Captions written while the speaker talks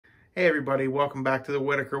Hey everybody, welcome back to the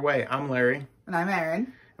Whit-Acre Way. I'm Larry. And I'm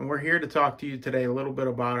Erin. And we're here to talk to you today a little bit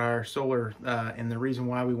about our solar and the reason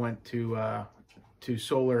why we went to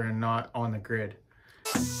solar and not on the grid.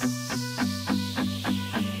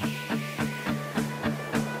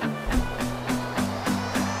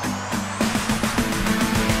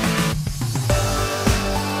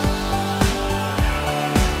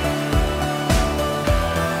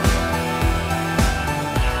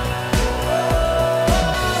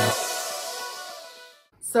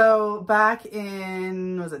 So back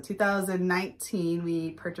in, was it 2019,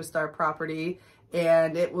 we purchased our property,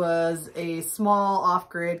 and it was a small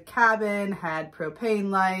off-grid cabin, had propane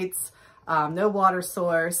lights, no water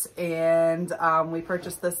source, and we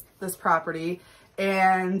purchased this property.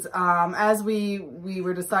 And as we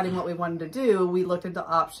were deciding what we wanted to do, we looked into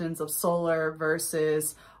options of solar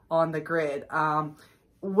versus on the grid.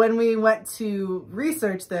 When we went to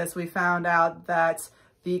research this, we found out that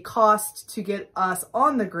the cost to get us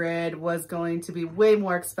on the grid was going to be way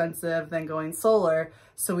more expensive than going solar,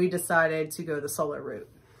 so we decided to go the solar route.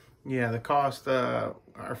 Yeah, the cost, our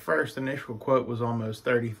first initial quote was almost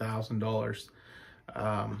 $30,000.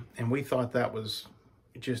 And we thought that was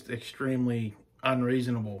just extremely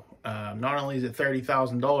unreasonable. Not only is it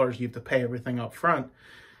 $30,000, you have to pay everything up front.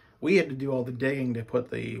 We had to do all the digging to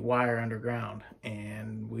put the wire underground,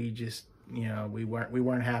 and we just, we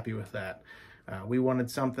weren't happy with that. We wanted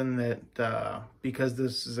something that, because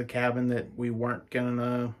this is a cabin that we weren't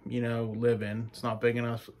gonna, live in. It's not big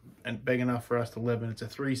enough for us to live in. It's a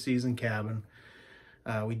 3-season cabin.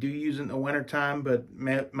 We do use it in the wintertime, but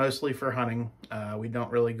mostly for hunting. We don't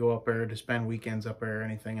really go up there to spend weekends up there or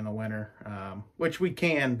anything in the winter, which we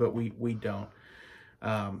can, but we don't.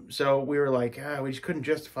 So we were like, we just couldn't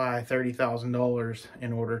justify $30,000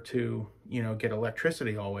 in order to, get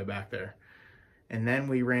electricity all the way back there. And then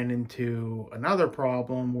we ran into another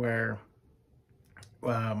problem where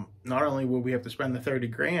not only will we have to spend the 30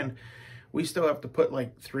 grand, we still have to put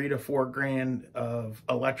like 3 to 4 grand of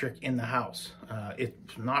electric in the house.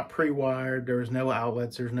 It's not pre-wired. There was no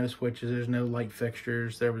outlets. There's no switches. There's no light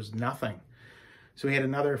fixtures. There was nothing. So we had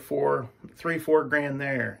another 4 grand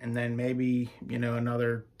there, and then maybe,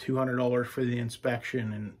 another $200 for the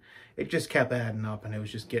inspection. And it just kept adding up, and it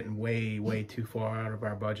was just getting way too far out of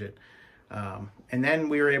our budget. And then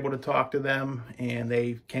we were able to talk to them, and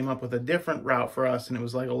they came up with a different route for us, and it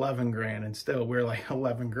was like 11 grand. And still, we're like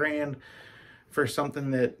 11 grand for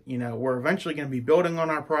something that, we're eventually going to be building on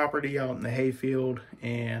our property out in the hayfield.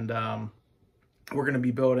 And, we're going to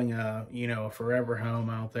be building a forever home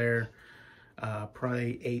out there,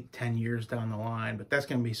 probably 8-10 years down the line. But that's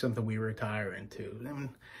going to be something we retire into. And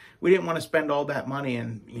we didn't want to spend all that money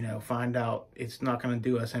and, find out it's not going to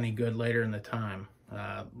do us any good later in the time,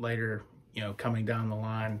 later, coming down the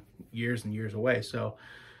line, years and years away. So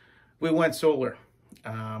we went solar.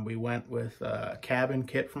 We went with a cabin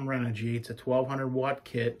kit from Renogy. It's a 1200 watt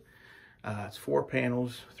kit. It's 4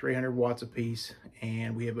 panels, 300 watts a piece.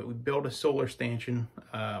 And we built a solar stanchion.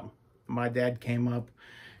 My dad came up,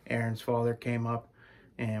 Erin's father came up,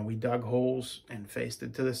 and we dug holes and faced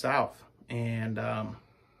it to the south. And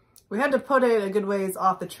we had to put it a good ways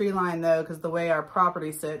off the tree line though, because the way our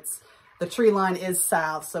property sits, the tree line is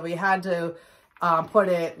south, so we had to put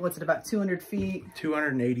it, about 200 feet?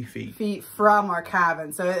 280 feet from our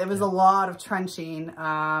cabin. So it was a lot of trenching.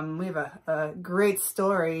 We have a great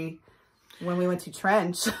story when we went to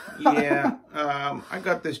trench. Yeah, I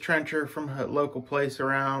got this trencher from a local place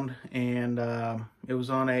around, and it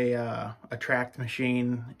was on a tracked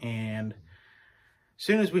machine. And as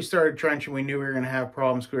soon as we started trenching, we knew we were going to have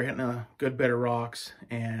problems because we were hitting a good bit of rocks.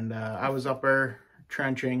 And I was up there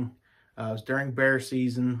trenching. It was during bear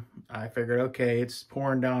season. I figured, okay, it's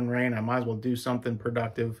pouring down rain. I might as well do something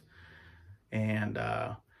productive. And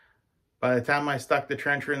by the time I stuck the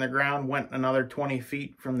trencher in the ground, went another 20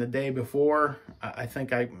 feet from the day before. I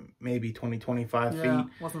think maybe 25 feet.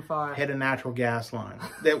 Wasn't far. Hit a natural gas line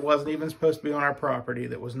that wasn't even supposed to be on our property.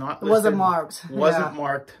 That was not listed. Wasn't marked. Wasn't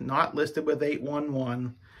marked. Not listed with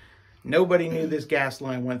 811. Nobody knew this gas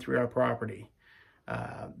line went through our property.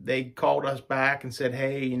 They called us back and said,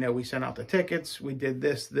 hey, we sent out the tickets. We did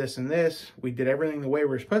this, this, and this. We did everything the way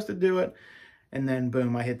we're supposed to do it. And then,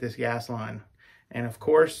 boom, I hit this gas line. And, of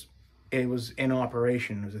course, it was in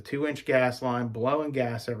operation. It was a 2-inch gas line, blowing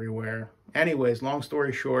gas everywhere. Anyways, long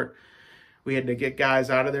story short, we had to get guys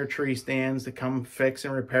out of their tree stands to come fix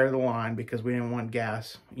and repair the line because we didn't want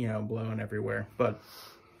gas, blowing everywhere. But,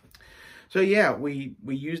 so, yeah, we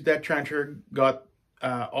used that trencher, got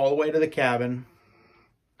all the way to the cabin.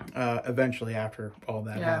 eventually after all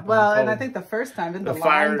that Yeah, happened. well, and I think the first time, didn't the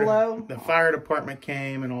line blow? The fire department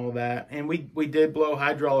came and all that. And we did blow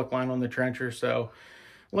hydraulic line on the trencher. So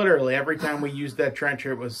literally every time we used that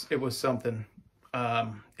trencher, it was something.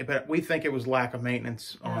 But we think it was lack of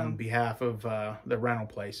maintenance on behalf of the rental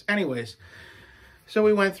place. Anyways, so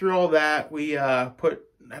we went through all that. We put,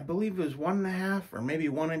 I believe it was 1.5 or maybe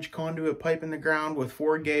 1 inch conduit pipe in the ground with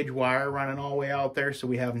 4-gauge wire running all the way out there. So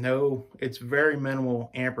we have it's very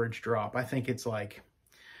minimal amperage drop. I think it's like,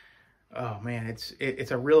 oh man,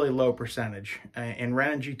 it's a really low percentage. And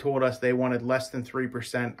Renogy told us they wanted less than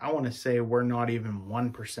 3%. I want to say we're not even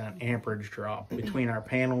 1% amperage drop between our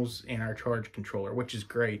panels and our charge controller, which is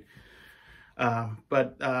great.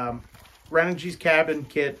 But Renogy's cabin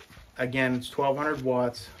kit, again, it's 1200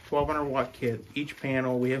 watts, 1200 watt kit. Each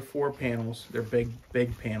panel, we have 4 panels. They're big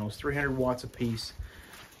panels, 300 watts a piece.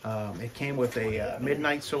 It came with a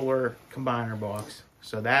Midnight Solar combiner box.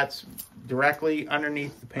 So that's directly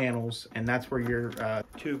underneath the panels, and that's where your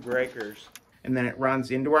 2 breakers. And then it runs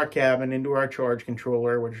into our cabin, into our charge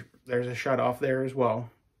controller, which there's a shut off there as well.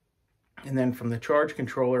 And then from the charge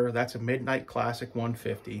controller, that's a Midnight Classic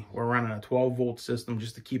 150. We're running a 12-volt system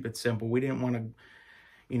just to keep it simple. We didn't want to,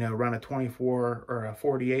 you know, run a 24 or a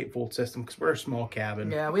 48-volt system because we're a small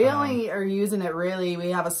cabin. Yeah, we only are using it really.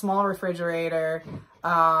 We have a small refrigerator.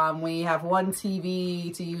 We have 1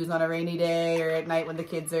 TV to use on a rainy day or at night when the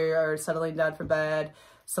kids are settling down for bed.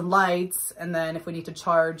 Some lights, and then if we need to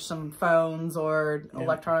charge some phones or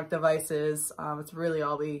electronic devices, it's really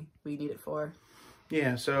all we need it for.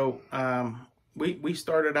 Yeah, so we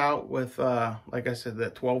started out with, like I said,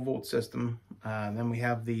 that 12-volt system. Then we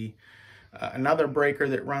have the another breaker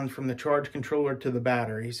that runs from the charge controller to the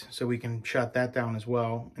batteries, so we can shut that down as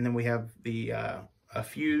well. And then we have the a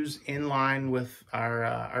fuse in line with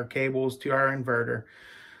our cables to our inverter.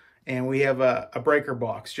 And we have a breaker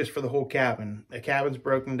box just for the whole cabin. The cabin's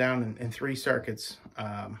broken down in 3 circuits,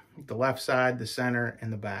 the left side, the center,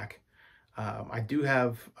 and the back. I do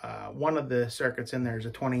have one of the circuits in there is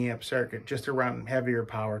a 20 amp circuit just to run heavier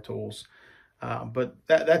power tools. But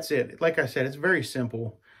that's it. Like I said, it's very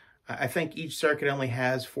simple. I think each circuit only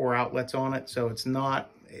has 4 outlets on it, so it's not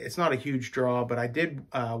a huge draw. But I did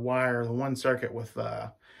wire the one circuit with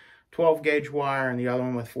 12-gauge wire and the other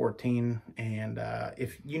one with 14. And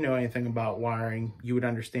if you know anything about wiring, you would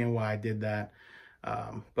understand why I did that.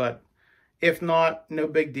 But if not, no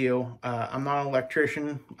big deal. I'm not an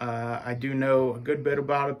electrician. I do know a good bit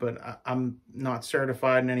about it, but I'm not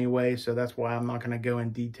certified in any way, so that's why I'm not going to go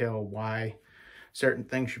in detail why certain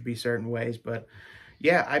things should be certain ways. But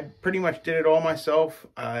yeah, I pretty much did it all myself.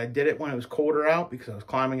 I did it when it was colder out because I was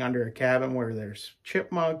climbing under a cabin where there's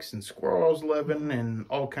chipmunks and squirrels living and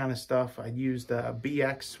all kind of stuff. I used a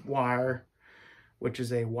BX wire, which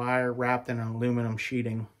is a wire wrapped in an aluminum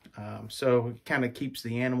sheeting. So it kind of keeps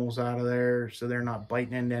the animals out of there so they're not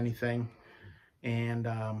biting into anything. And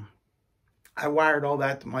I wired all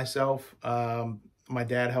that to myself. My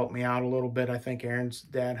dad helped me out a little bit. I think Aaron's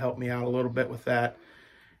dad helped me out a little bit with that.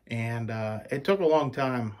 And it took a long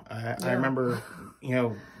time. I remember, you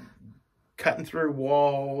know, cutting through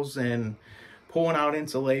walls and pulling out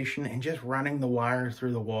insulation and just running the wire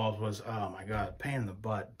through the walls was, oh my God, pain in the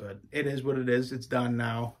butt. But it is what it is. It's done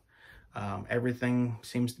now. Everything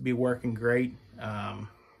seems to be working great.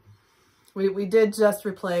 We did just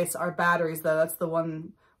replace our batteries though. That's the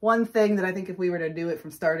one thing that I think if we were to do it from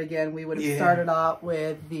start again, we would have started out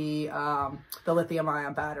with the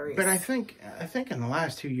lithium-ion batteries. But I think in the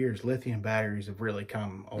last 2 years, lithium batteries have really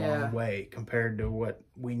come a long way compared to what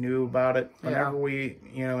we knew about it whenever we,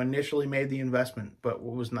 you know, initially made the investment. But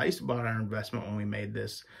what was nice about our investment when we made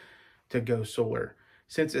this to go solar,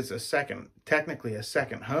 since it's technically a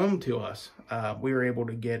second home to us, we were able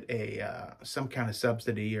to get some kind of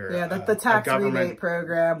subsidy or the tax rebate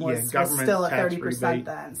program was still at 30%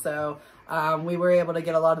 then. So we were able to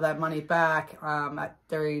get a lot of that money back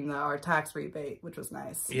during our tax rebate, which was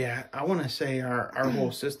nice. Yeah, I want to say our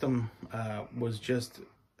whole system was just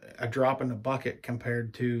a drop in the bucket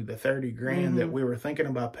compared to the 30 grand that we were thinking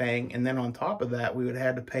about paying. And then on top of that, we would have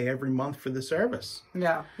had to pay every month for the service.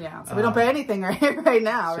 Yeah. So we don't pay anything right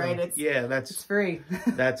now, so, right? It's free.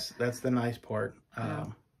 that's the nice part.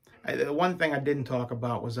 The one thing I didn't talk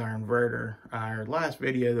about was our inverter. Our last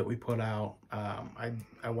video that we put out,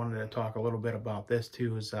 I wanted to talk a little bit about this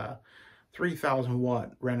too, is 3,000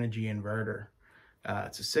 watt Renogy inverter.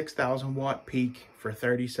 It's a 6,000 watt peak for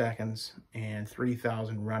 30 seconds and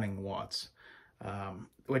 3,000 running watts,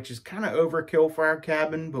 which is kind of overkill for our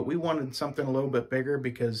cabin, but we wanted something a little bit bigger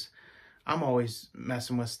because I'm always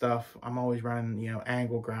messing with stuff. I'm always running, you know,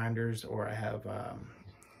 angle grinders, or I have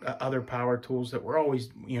other power tools that we're always,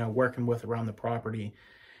 you know, working with around the property.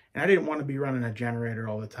 And I didn't want to be running a generator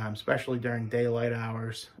all the time, especially during daylight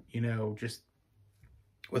hours. You know, just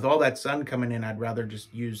with all that sun coming in, I'd rather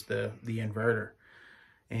just use the inverter.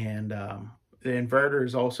 And the inverter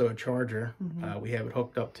is also a charger. We have it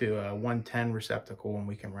hooked up to a 110 receptacle, and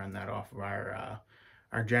we can run that off of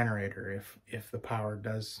our generator if the power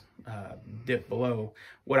does dip below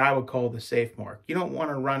what I would call the safe mark. You don't want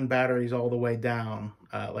to run batteries all the way down,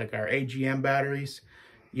 like our AGM batteries.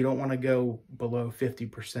 You don't want to go below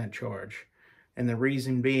 50% charge. And the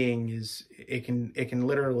reason being is it can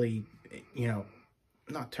literally, you know,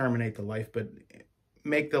 not terminate the life, but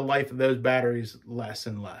make the life of those batteries less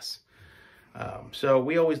and less. So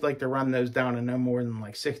we always like to run those down to no more than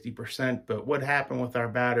like 60%. But what happened with our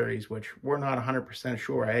batteries, which we're not 100%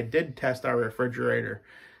 sure. I did test our refrigerator.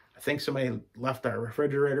 I think somebody left our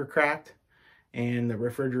refrigerator cracked, and the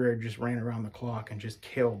refrigerator just ran around the clock and just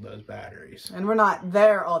killed those batteries. And we're not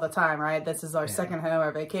there all the time, right? This is our second home,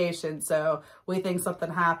 our vacation. So we think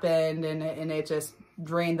something happened and it just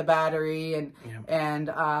drained the battery,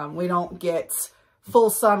 and we don't get full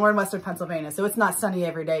sun. We're in Western Pennsylvania, so it's not sunny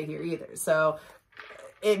every day here either. So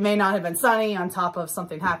it may not have been sunny on top of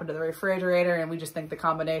something happened to the refrigerator, and we just think the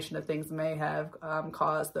combination of things may have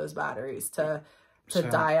caused those batteries to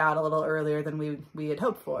die out a little earlier than we had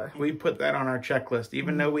hoped for. We put that on our checklist.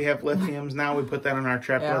 Even though we have lithiums now, we put that on our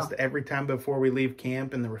checklist every time before we leave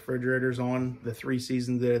camp and the refrigerator's on, the 3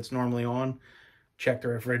 seasons that it's normally on, check the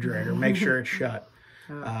refrigerator, make sure it's shut.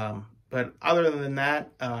 But other than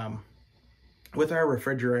that, with our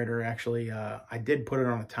refrigerator, actually, I did put it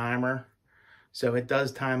on a timer. So it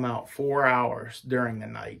does time out 4 hours during the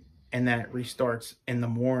night, and then it restarts in the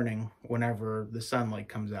morning whenever the sunlight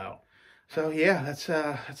comes out. So yeah, that's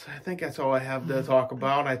I think that's all I have to talk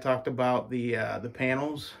about. I talked about the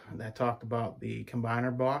panels. I talked about the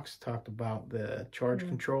combiner box. Talked about the charge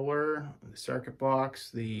controller, the circuit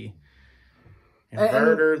box, the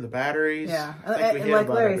inverter, the batteries. Yeah, and like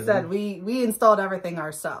Larry said, we installed everything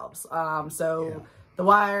ourselves. The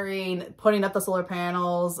wiring, putting up the solar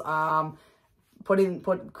panels,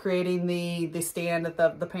 creating the stand that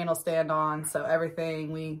the panels stand on. So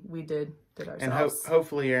everything we did ourselves. And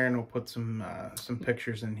hopefully Aaron will put some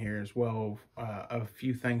pictures in here as well of a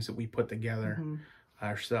few things that we put together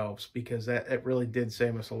ourselves, because it really did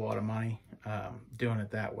save us a lot of money doing it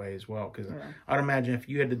that way as well. Because I'd imagine if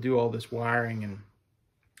you had to do all this wiring and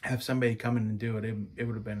have somebody come in and do it, it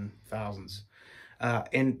would have been thousands.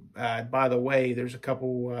 And by the way, there's a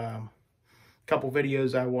couple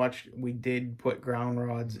videos I watched. We did put ground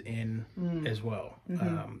rods in as well.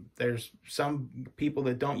 There's some people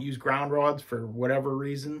that don't use ground rods for whatever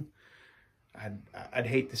reason. I'd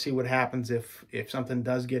hate to see what happens if something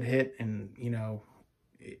does get hit and, you know,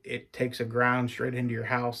 it takes a ground straight into your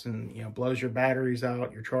house and, you know, blows your batteries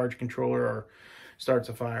out, your charge controller, or starts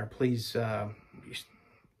a fire. Please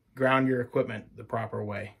ground your equipment the proper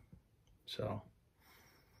way. So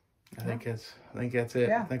I think that's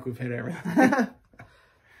it. I think we've hit everything.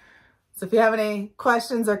 So if you have any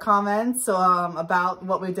questions or comments about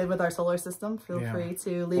what we did with our solar system, feel free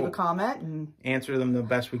to leave a comment and answer them the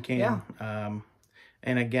best we can.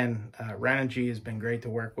 And again, Renogy has been great to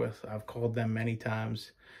work with. I've called them many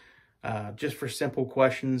times just for simple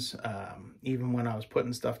questions. Even when I was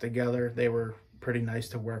putting stuff together, they were pretty nice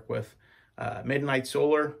to work with. Midnight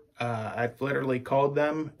Solar, I've literally called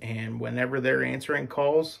them, and whenever they're answering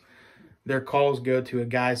calls, their calls go to a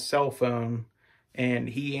guy's cell phone, and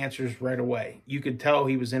he answers right away. You could tell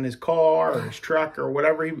he was in his car or his truck or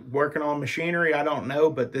whatever, he working on machinery. I don't know,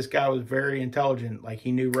 but this guy was very intelligent. Like,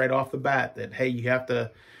 he knew right off the bat that, hey, you have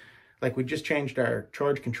to, like, we just changed our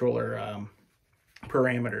charge controller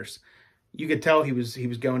parameters. You could tell he was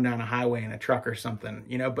going down a highway in a truck or something,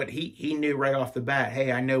 you know, but he knew right off the bat,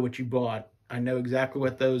 hey, I know what you bought. I know exactly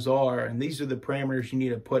what those are, and these are the parameters you need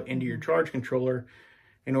to put into your charge controller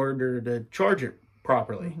in order to charge it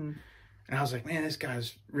properly. And I was like, man, this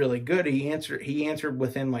guy's really good. He answered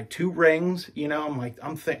within like 2 rings. You know, I'm like,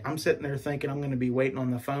 I'm sitting there thinking I'm going to be waiting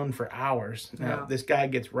on the phone for hours. Now, this guy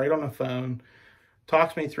gets right on the phone,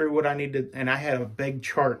 talks me through what I need to, and I had a big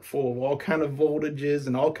chart full of all kind of voltages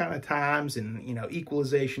and all kind of times and, you know,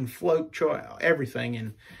 equalization, float chart, everything.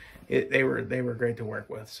 And they were great to work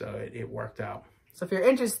with. So it worked out. So if you're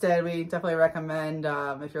interested, we definitely recommend,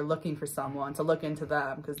 if you're looking for someone, to look into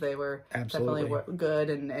them, because they were definitely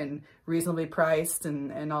good and reasonably priced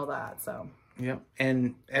and all that. So yep,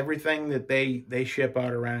 and everything that they ship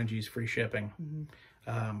out of Renogy is free shipping.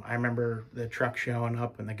 I remember the truck showing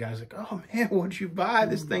up and the guy's like, "Oh man, what'd you buy?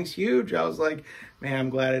 This thing's huge." I was like, "Man, I'm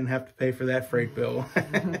glad I didn't have to pay for that freight bill."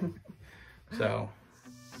 So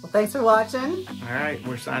Well, thanks for watching. All right,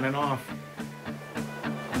 we're signing off.